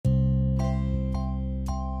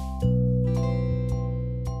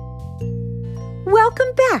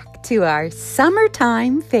Welcome back to our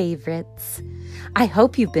summertime favorites. I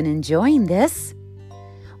hope you've been enjoying this.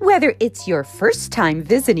 Whether it's your first time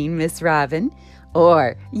visiting Miss Robin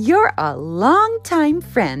or you're a longtime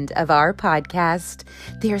friend of our podcast,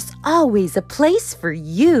 there's always a place for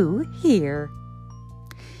you here.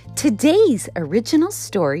 Today's original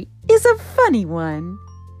story is a funny one.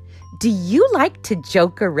 Do you like to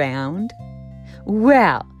joke around?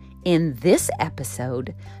 Well, in this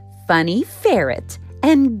episode, Funny Ferret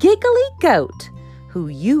and Giggly Goat, who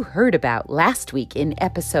you heard about last week in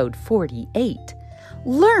episode 48,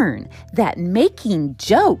 learn that making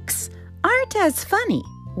jokes aren't as funny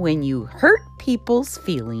when you hurt people's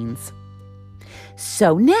feelings.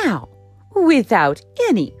 So now, without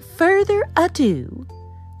any further ado,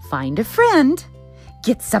 find a friend,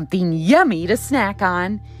 get something yummy to snack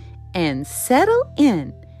on, and settle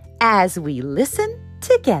in as we listen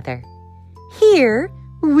together. Here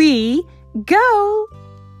we go!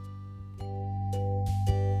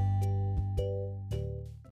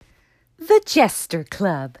 The Jester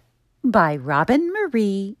Club by Robin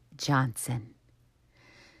Marie Johnson.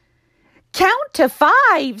 Count to 5,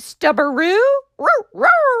 Stubberoo! Roar,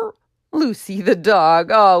 roar. Lucy the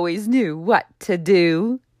dog always knew what to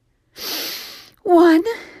do. 1,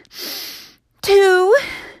 2,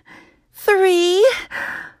 3,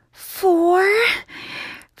 4,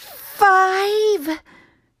 5.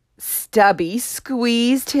 Stubby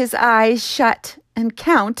squeezed his eyes shut and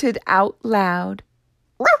counted out loud.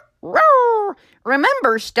 Roar, roar.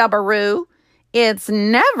 Remember, Stubberoo, it's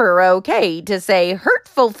never okay to say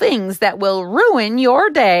hurtful things that will ruin your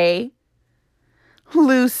day.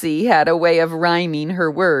 Lucy had a way of rhyming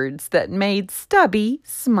her words that made Stubby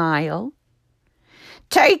smile.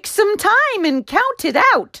 Take some time and count it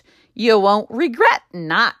out. You won't regret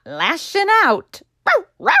not lashing out. Roar,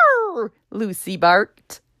 roar, Lucy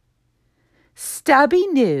barked. Stubby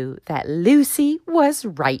knew that Lucy was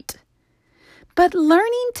right. But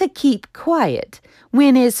learning to keep quiet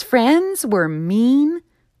when his friends were mean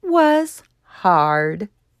was hard.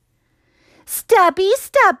 Stubby,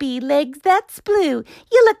 Stubby, legs that's blue.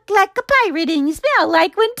 You look like a pirate and you smell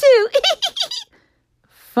like one too.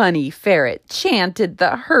 Funny Ferret chanted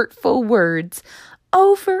the hurtful words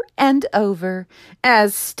over and over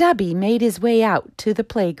as Stubby made his way out to the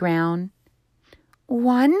playground.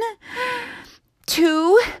 1,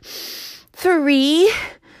 2, 3,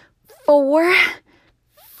 4,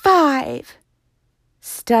 5.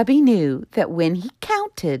 Stubby knew that when he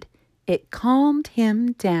counted, it calmed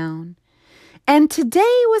him down. And today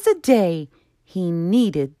was a day he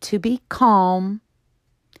needed to be calm.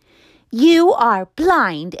 You are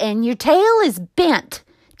blind and your tail is bent.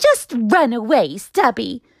 Just run away,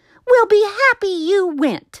 Stubby. We'll be happy you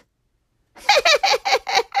went.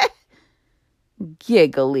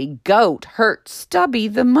 Giggly Goat hurt Stubby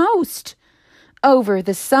the most. Over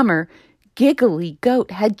the summer, Giggly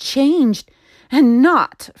Goat had changed, and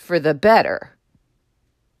not for the better.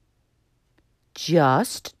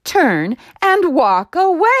 Just turn and walk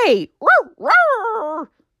away, roar,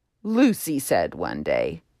 roar, Lucy said one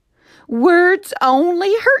day. Words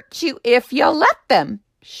only hurt you if you let them,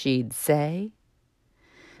 she'd say.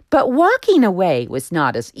 But walking away was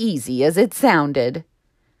not as easy as it sounded.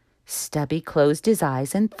 Stubby closed his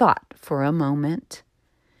eyes and thought for a moment.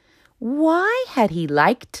 Why had he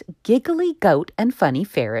liked Giggly Goat and Funny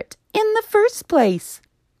Ferret in the first place?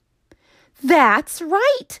 That's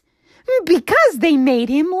right, because they made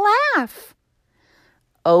him laugh.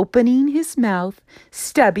 Opening his mouth,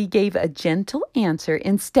 Stubby gave a gentle answer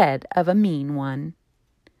instead of a mean one.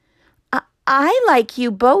 I like you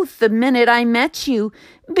both the minute I met you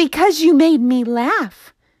because you made me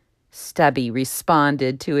laugh, Stubby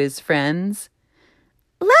responded to his friends.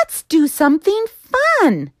 Let's do something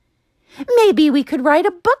fun. Maybe we could write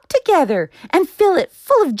a book together and fill it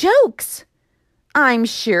full of jokes. I'm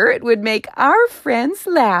sure it would make our friends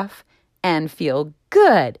laugh and feel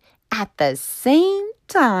good at the same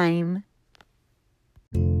time.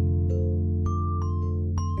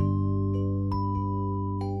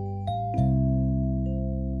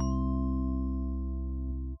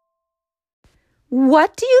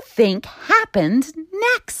 What do you think happened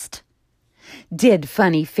next? Did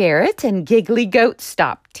Funny Ferret and Giggly Goat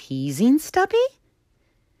stop teasing Stubby?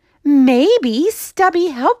 Maybe Stubby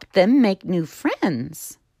helped them make new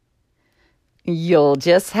friends. You'll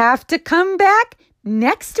just have to come back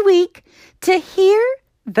next week to hear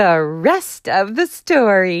the rest of the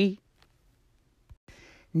story.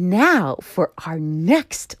 Now for our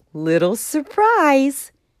next little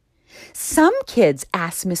surprise. Some kids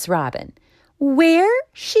ask Miss Robin where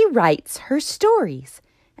she writes her stories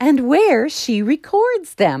and where she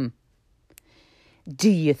records them.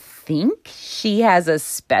 Do you think she has a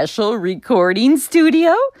special recording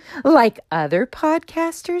studio like other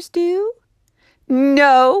podcasters do?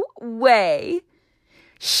 No way.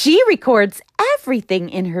 She records everything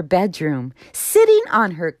in her bedroom, sitting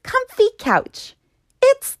on her comfy couch.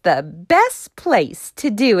 It's the best place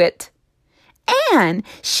to do it. And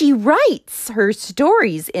she writes her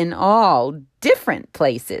stories in all different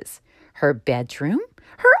places. Her bedroom,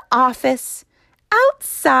 her office,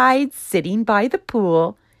 outside sitting by the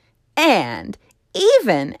pool, and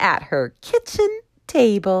even at her kitchen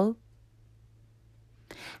table.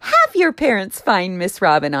 Have your parents find Miss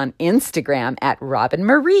Robin on Instagram at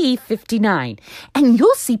RobinMarie59, and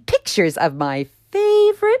you'll see pictures of my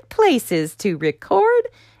favorite places to record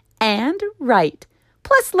and write,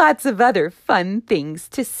 plus lots of other fun things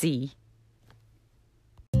to see.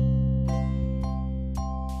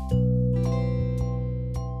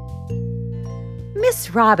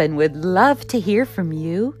 Miss Robin would love to hear from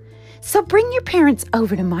you, so bring your parents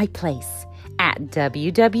over to my place at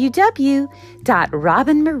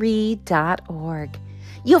www.robinmarie.org.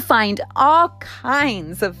 You'll find all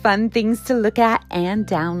kinds of fun things to look at and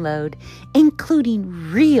download,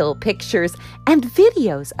 including real pictures and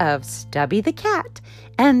videos of Stubby the cat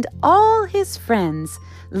and all his friends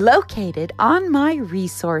located on my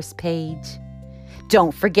resource page.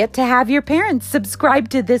 Don't forget to have your parents subscribe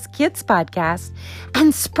to this kids podcast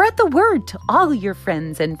and spread the word to all your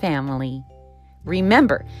friends and family.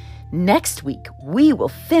 Remember, next week we will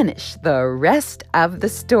finish the rest of the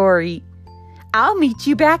story. I'll meet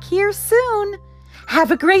you back here soon. Have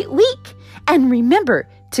a great week, and remember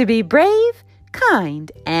to be brave, kind,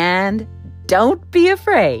 and don't be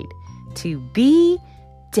afraid to be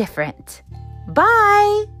different.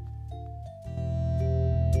 Bye.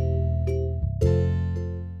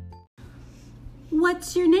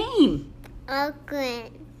 What's your name?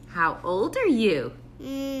 Oakland. How old are you?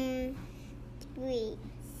 3.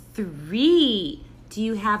 3. Do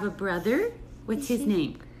you have a brother? What's his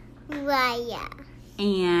name? Raya.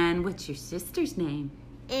 And what's your sister's name?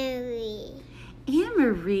 Emily.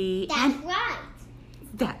 Anne-Marie. Right.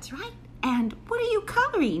 That's right. And what are you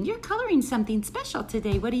coloring? You're coloring something special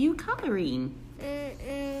today. What are you coloring?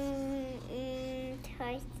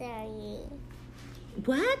 Toy Story.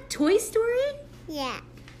 What? Toy Story? Yeah.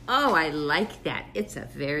 Oh, I like that. It's a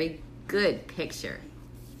very good picture.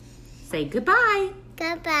 Say goodbye.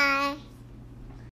 Goodbye.